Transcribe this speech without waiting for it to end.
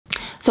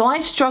So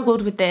I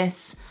struggled with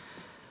this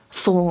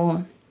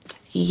for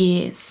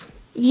years.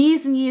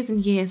 Years and years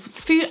and years.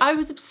 Food, I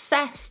was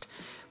obsessed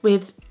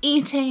with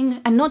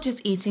eating, and not just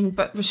eating,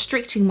 but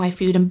restricting my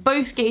food, and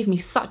both gave me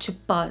such a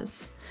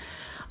buzz.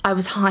 I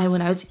was high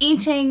when I was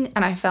eating,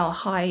 and I felt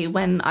high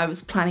when I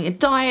was planning a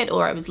diet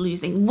or I was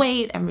losing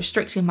weight and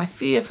restricting my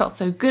food. I felt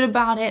so good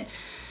about it.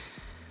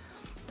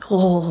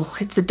 Oh,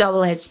 it's a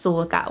double-edged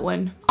sword, that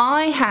one.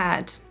 I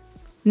had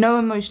no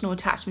emotional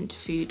attachment to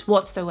food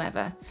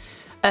whatsoever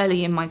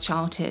early in my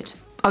childhood.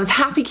 I was a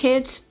happy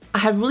kid. I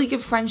had really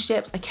good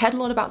friendships. I cared a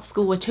lot about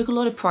school. I took a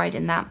lot of pride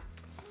in that.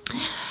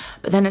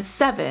 But then at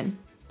 7,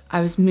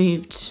 I was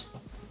moved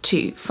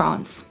to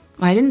France.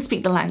 I didn't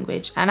speak the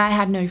language and I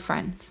had no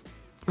friends,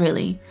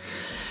 really.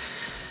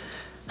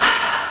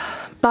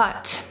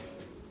 But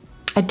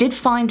I did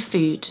find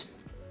food.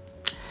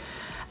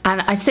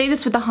 And I say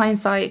this with the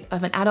hindsight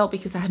of an adult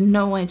because I had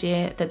no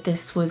idea that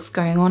this was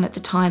going on at the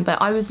time,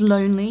 but I was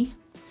lonely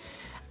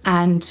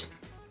and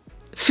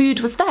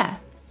food was there.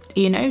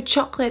 You know,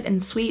 chocolate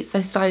and sweets.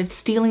 I started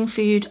stealing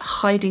food,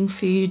 hiding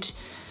food,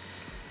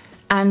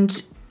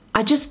 and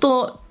I just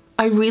thought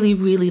I really,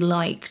 really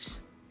liked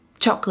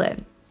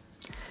chocolate.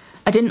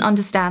 I didn't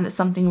understand that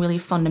something really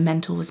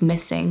fundamental was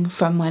missing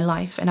from my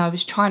life, and I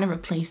was trying to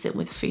replace it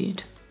with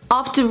food.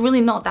 After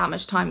really not that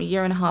much time, a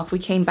year and a half, we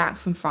came back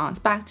from France,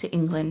 back to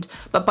England,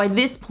 but by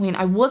this point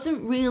I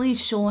wasn't really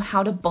sure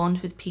how to bond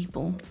with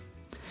people,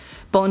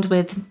 bond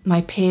with my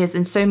peers,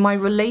 and so my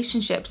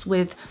relationships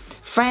with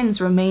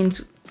friends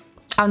remained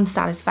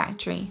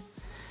unsatisfactory.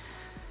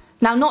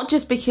 Now, not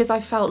just because I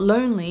felt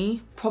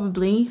lonely,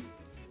 probably,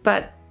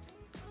 but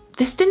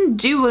this didn't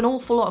do an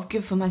awful lot of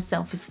good for my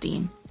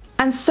self-esteem.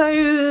 And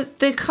so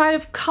the kind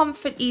of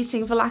comfort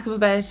eating, for lack of a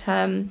better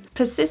term,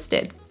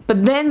 persisted.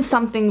 But then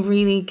something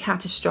really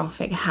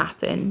catastrophic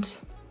happened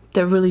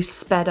that really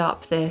sped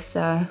up this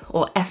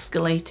or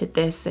escalated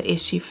this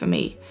issue for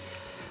me.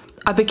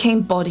 I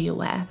became body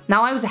aware.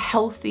 Now, I was a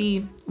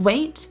healthy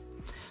weight,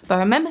 but I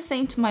remember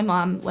saying to my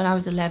mum when I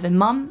was 11,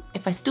 "Mum,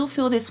 if I still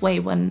feel this way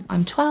when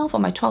I'm 12,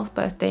 on my 12th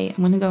birthday,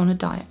 I'm gonna go on a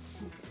diet."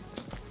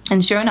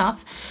 And sure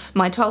enough,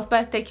 my 12th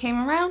birthday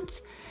came around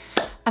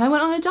and I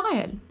went on a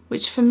diet,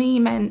 which for me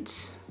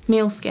meant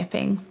meal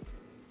skipping.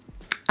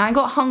 And I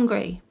got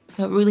hungry,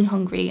 I got really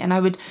hungry, and I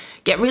would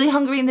get really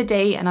hungry in the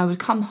day and I would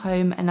come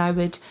home and I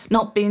would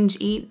not binge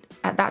eat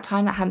at that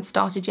time, that hadn't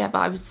started yet, but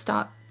I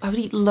would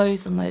eat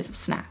loads and loads of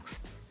snacks,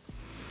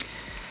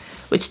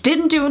 which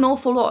didn't do an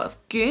awful lot of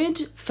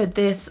good for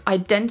this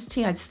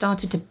identity I'd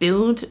started to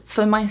build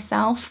for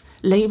myself,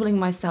 labeling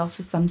myself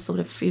as some sort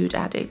of food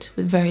addict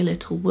with very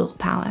little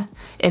willpower.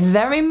 It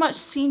very much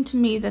seemed to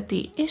me that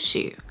the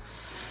issue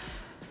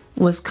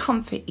was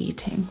comfort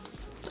eating,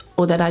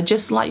 or that I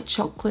just liked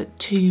chocolate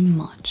too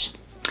much.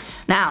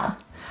 Now,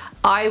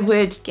 I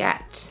would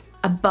get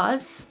a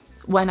buzz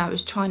when I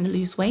was trying to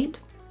lose weight,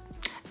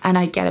 and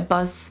I'd get a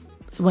buzz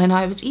when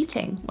I was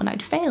eating, when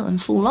I'd fail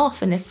and fall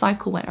off, and this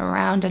cycle went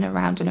around and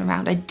around and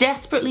around. I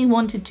desperately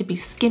wanted to be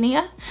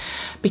skinnier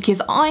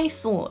because I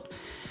thought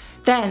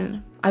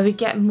then I would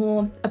get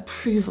more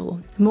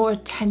approval, more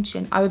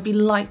attention. I would be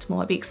liked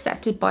more, I'd be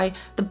accepted by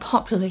the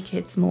popular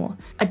kids more.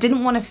 I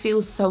didn't want to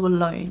feel so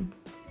alone,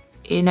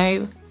 you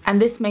know? And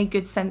this made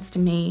good sense to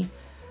me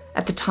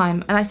at the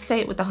time. And I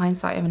say it with the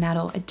hindsight of an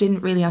adult. I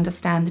didn't really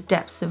understand the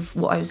depths of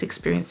what I was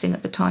experiencing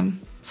at the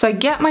time. So I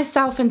get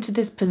myself into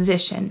this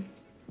position,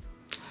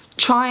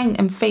 trying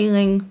and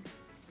failing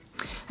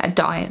at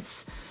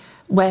diets,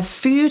 where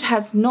food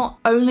has not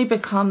only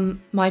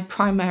become my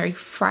primary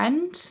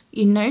friend,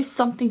 you know,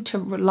 something to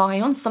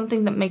rely on,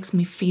 something that makes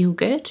me feel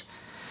good,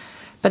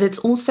 but it's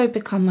also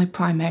become my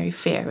primary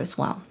fear as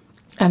well.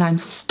 And I'm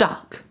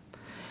stuck.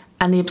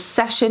 And the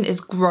obsession is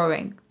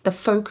growing. The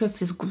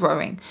focus is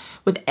growing.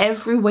 With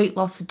every weight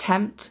loss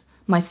attempt,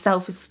 my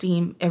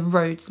self-esteem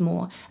erodes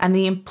more, and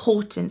the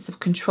importance of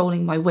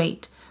controlling my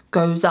weight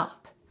goes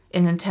up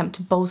in an attempt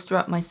to bolster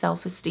up my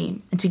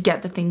self-esteem and to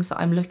get the things that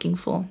I'm looking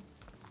for.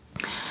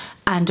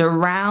 And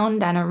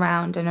around and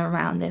around and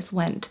around this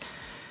went.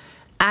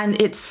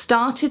 And it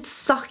started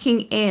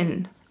sucking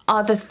in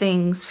other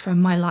things from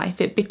my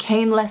life. It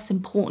became less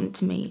important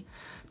to me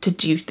to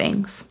do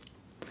things,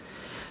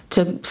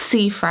 to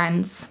see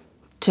friends,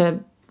 to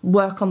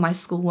work on my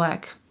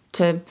schoolwork,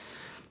 to,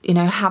 you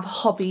know, have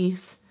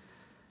hobbies.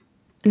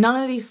 None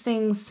of these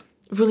things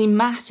really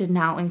mattered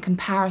now in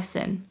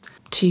comparison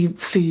to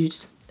food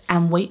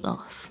and weight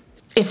loss.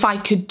 If I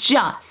could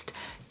just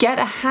get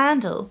a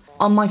handle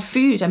on my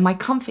food and my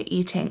comfort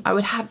eating, I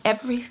would have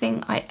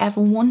everything I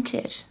ever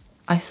wanted,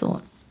 I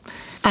thought.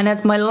 And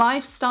as my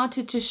life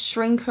started to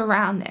shrink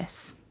around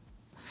this,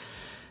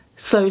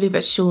 slowly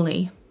but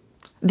surely,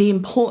 the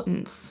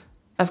importance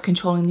of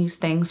controlling these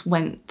things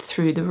went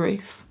through the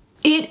roof.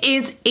 It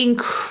is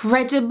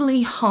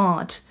incredibly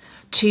hard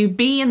to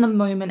be in the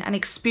moment and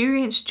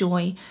experience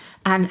joy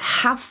and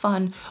have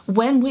fun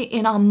when we're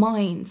in our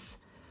minds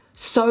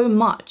so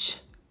much,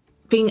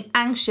 being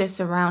anxious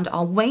around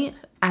our weight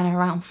and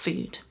around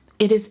food.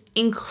 It is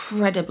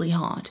incredibly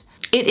hard.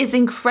 It is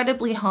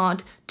incredibly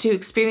hard to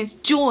experience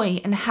joy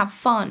and have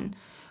fun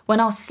when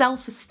our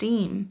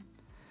self-esteem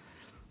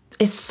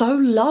is so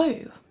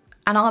low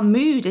and our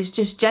mood is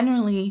just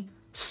generally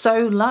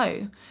so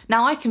low.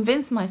 Now, I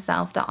convinced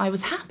myself that I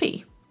was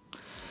happy,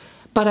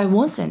 but I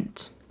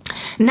wasn't.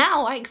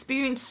 Now I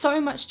experience so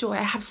much joy,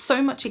 I have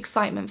so much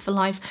excitement for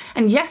life,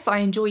 and yes, I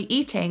enjoy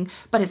eating,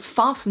 but it's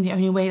far from the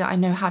only way that I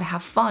know how to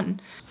have fun.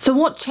 So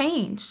what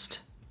changed?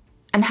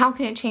 And how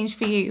can it change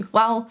for you?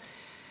 Well,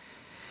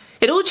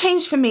 it all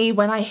changed for me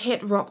when I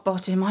hit rock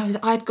bottom.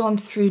 I'd gone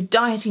through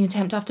dieting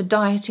attempt after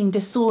dieting,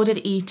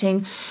 disordered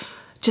eating,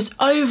 just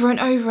over and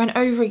over and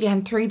over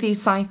again through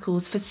these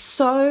cycles for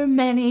so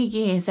many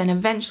years, and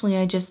eventually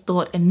I just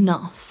thought,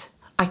 enough.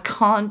 I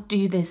can't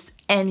do this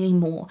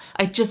anymore.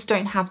 I just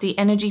don't have the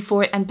energy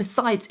for it, and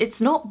besides, it's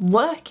not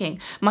working.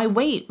 My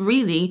weight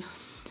really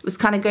was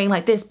kind of going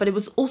like this, but it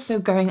was also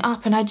going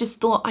up, and I just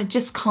thought, I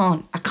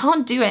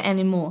can't do it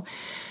anymore.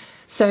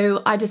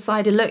 So I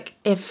decided, look,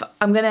 if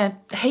I'm gonna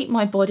hate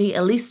my body,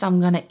 at least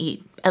I'm gonna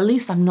eat. At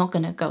least I'm not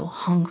gonna go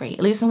hungry.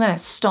 At least I'm gonna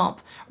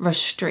stop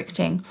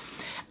restricting.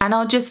 And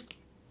I'll just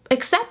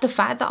accept the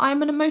fact that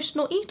I'm an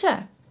emotional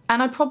eater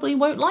and I probably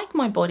won't like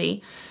my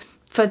body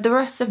for the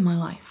rest of my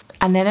life.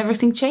 And then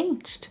everything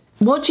changed.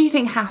 What do you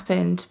think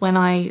happened when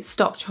I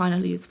stopped trying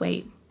to lose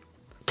weight?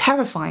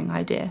 Terrifying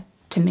idea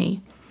to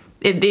me.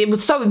 It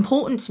was so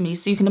important to me,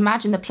 so you can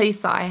imagine the place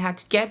that I had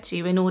to get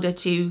to in order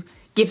to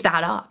give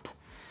that up.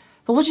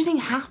 But what do you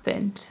think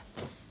happened?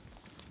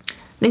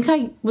 I think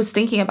I was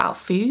thinking about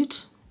food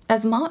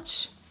as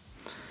much,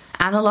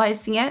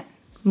 analysing it,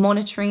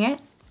 monitoring it,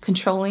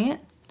 controlling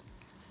it,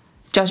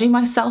 judging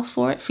myself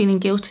for it, feeling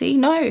guilty.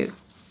 No,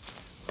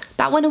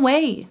 that went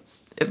away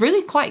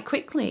really quite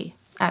quickly,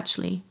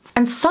 actually.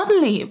 And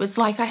suddenly it was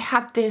like I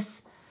had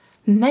this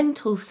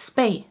mental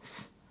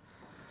space.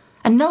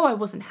 And no, I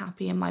wasn't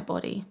happy in my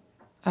body,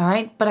 all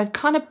right? But I'd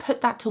kind of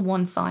put that to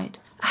one side.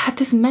 I had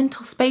this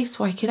mental space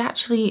where I could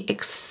actually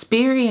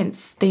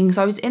experience things.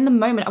 I was in the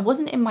moment. I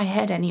wasn't in my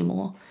head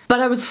anymore.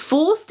 But I was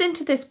forced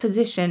into this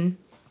position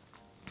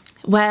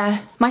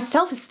where my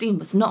self-esteem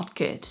was not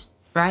good,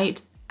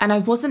 right? And I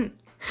wasn't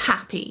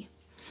happy.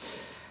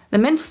 The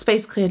mental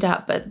space cleared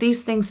up, but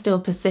these things still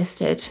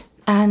persisted.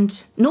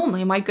 And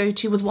normally my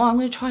go-to was, well, I'm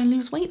going to try and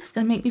lose weight. That's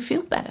going to make me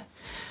feel better.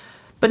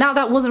 But now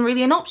that wasn't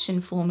really an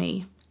option for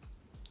me.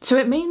 So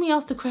it made me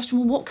ask the question,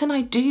 well, what can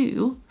I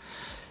do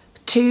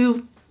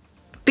to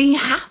be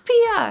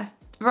happier,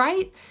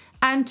 right?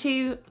 And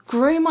to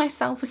grow my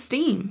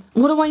self-esteem?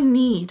 What do I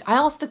need? I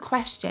asked the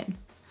question,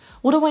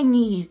 what do I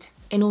need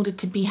in order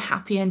to be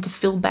happy and to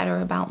feel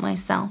better about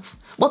myself?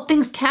 What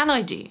things can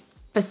I do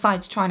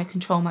besides trying to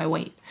control my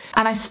weight?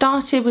 And I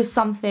started with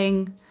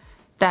something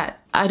that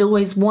I'd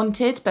always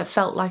wanted but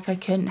felt like I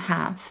couldn't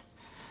have.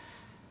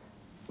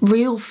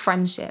 Real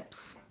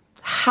friendships.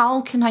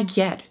 How can I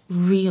get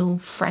real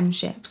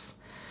friendships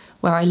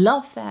where I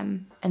love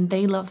them and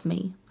they love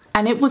me?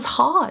 And it was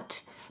hard,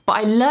 but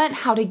I learned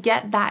how to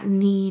get that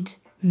need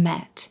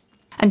met.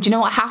 And do you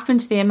know what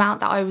happened to the amount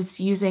that I was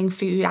using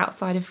food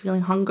outside of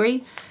feeling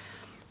hungry?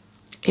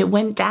 It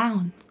went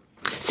down.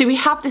 So we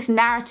have this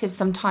narrative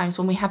sometimes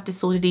when we have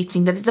disordered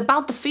eating that it's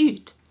about the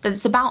food, that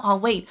it's about our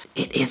weight.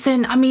 It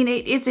isn't. I mean,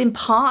 it is in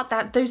part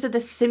that those are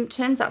the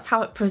symptoms, that's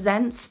how it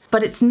presents,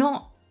 but it's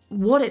not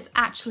what it's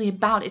actually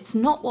about. It's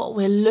not what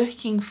we're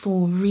looking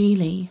for,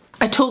 really.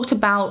 I talked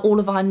about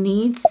all of our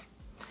needs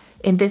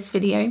in this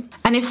video,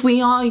 and if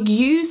we are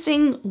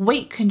using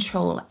weight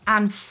control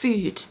and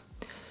food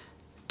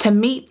to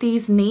meet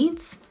these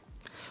needs,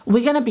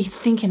 we're going to be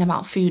thinking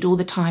about food all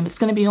the time. It's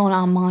going to be on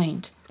our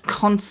mind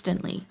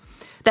constantly.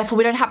 Therefore,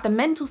 we don't have the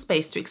mental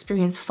space to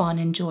experience fun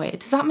and joy.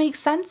 Does that make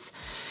sense?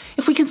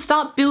 If we can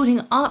start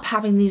building up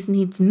having these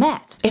needs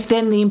met, if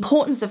then the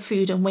importance of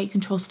food and weight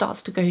control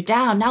starts to go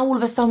down, now all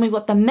of a sudden we've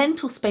got the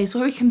mental space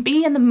where we can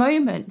be in the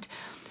moment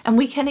and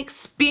we can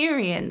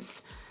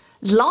experience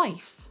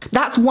life.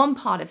 That's one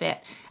part of it.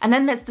 And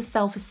then there's the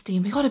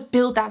self-esteem. We've got to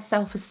build that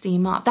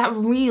self-esteem up, that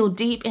real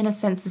deep inner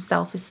sense of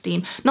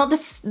self-esteem, not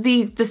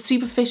the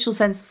superficial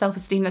sense of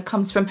self-esteem that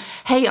comes from,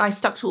 hey, I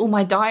stuck to all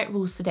my diet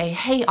rules today.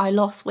 Hey, I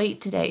lost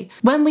weight today.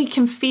 When we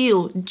can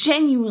feel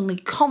genuinely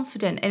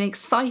confident and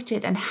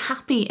excited and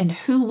happy in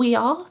who we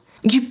are,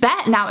 you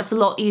bet now it's a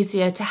lot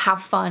easier to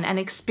have fun and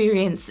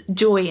experience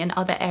joy in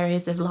other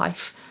areas of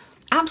life.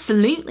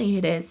 Absolutely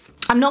it is.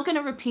 I'm not going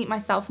to repeat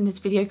myself in this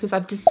video because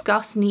I've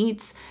discussed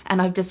needs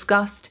and I've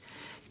discussed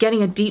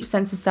getting a deep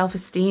sense of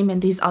self-esteem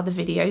in these other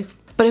videos.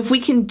 But if we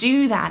can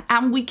do that,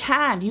 and we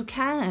can, you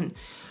can,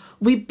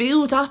 we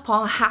build up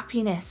our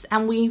happiness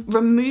and we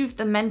remove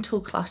the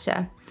mental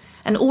clutter,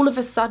 and all of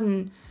a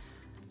sudden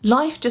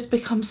life just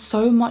becomes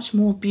so much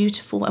more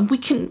beautiful, and we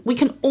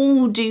can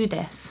all do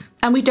this.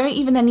 And we don't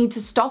even then need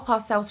to stop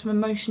ourselves from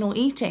emotional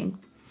eating,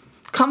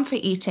 comfort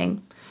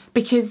eating,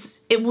 because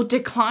it will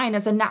decline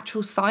as a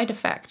natural side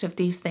effect of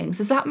these things.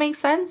 Does that make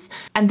sense?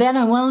 And then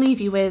I want to leave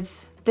you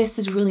with, this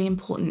is really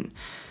important.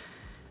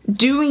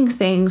 Doing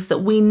things that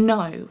we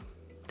know,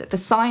 that the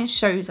science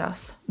shows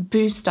us,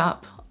 boost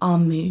up our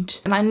mood.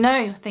 And I know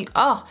you think,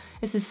 oh,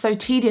 this is so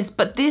tedious,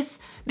 but these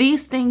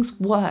things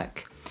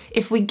work.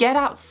 If we get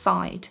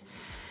outside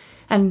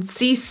and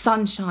see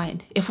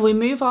sunshine, if we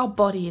move our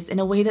bodies in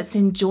a way that's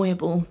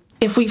enjoyable,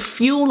 if we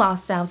fuel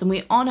ourselves and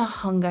we honor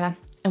hunger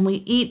and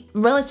we eat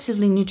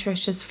relatively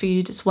nutritious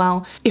food as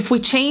well, if we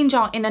change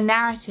our inner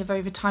narrative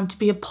over time to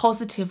be a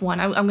positive one,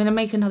 I'm gonna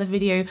make another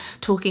video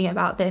talking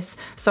about this,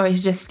 sorry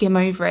to just skim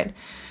over it.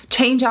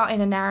 Change our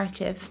inner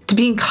narrative to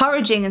be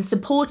encouraging and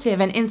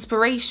supportive and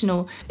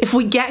inspirational. If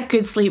we get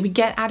good sleep, we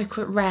get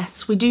adequate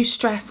rest, we do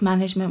stress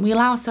management, we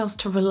allow ourselves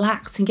to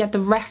relax and get the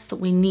rest that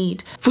we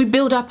need. If we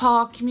build up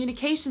our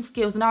communication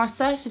skills and our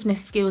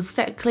assertiveness skills,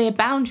 set clear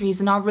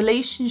boundaries in our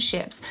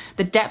relationships,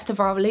 the depth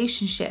of our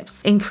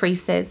relationships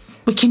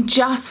increases. We can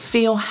just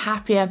feel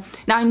happier.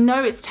 Now I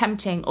know it's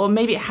tempting, or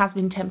maybe it has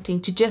been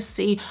tempting, to just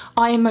see,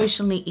 I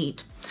emotionally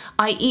eat.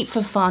 I eat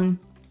for fun.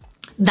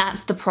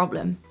 That's the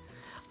problem.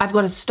 I've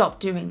got to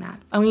stop doing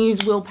that. I'm gonna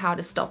use willpower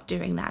to stop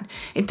doing that.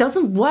 It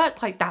doesn't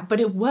work like that,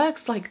 but it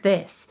works like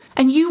this.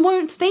 And you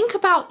won't think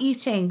about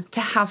eating to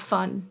have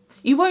fun.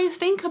 You won't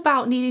think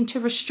about needing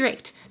to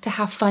restrict to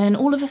have fun. And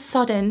all of a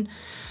sudden,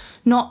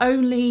 not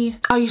only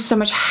are you so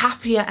much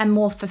happier and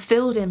more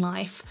fulfilled in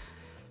life,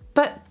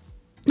 but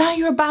now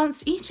you're a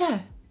balanced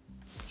eater.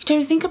 You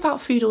don't think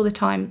about food all the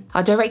time.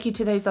 I'll direct you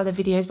to those other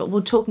videos, but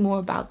we'll talk more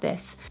about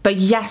this. But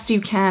yes,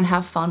 you can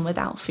have fun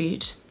without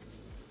food.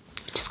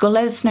 Just gotta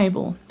let it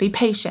snowball. Be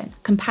patient,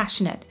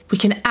 compassionate. We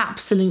can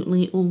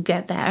absolutely all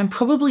get there, and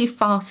probably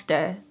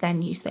faster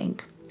than you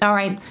think. All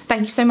right,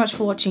 thank you so much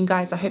for watching,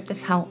 guys. I hope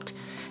this helped.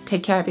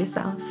 Take care of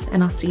yourselves,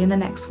 and I'll see you in the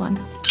next one.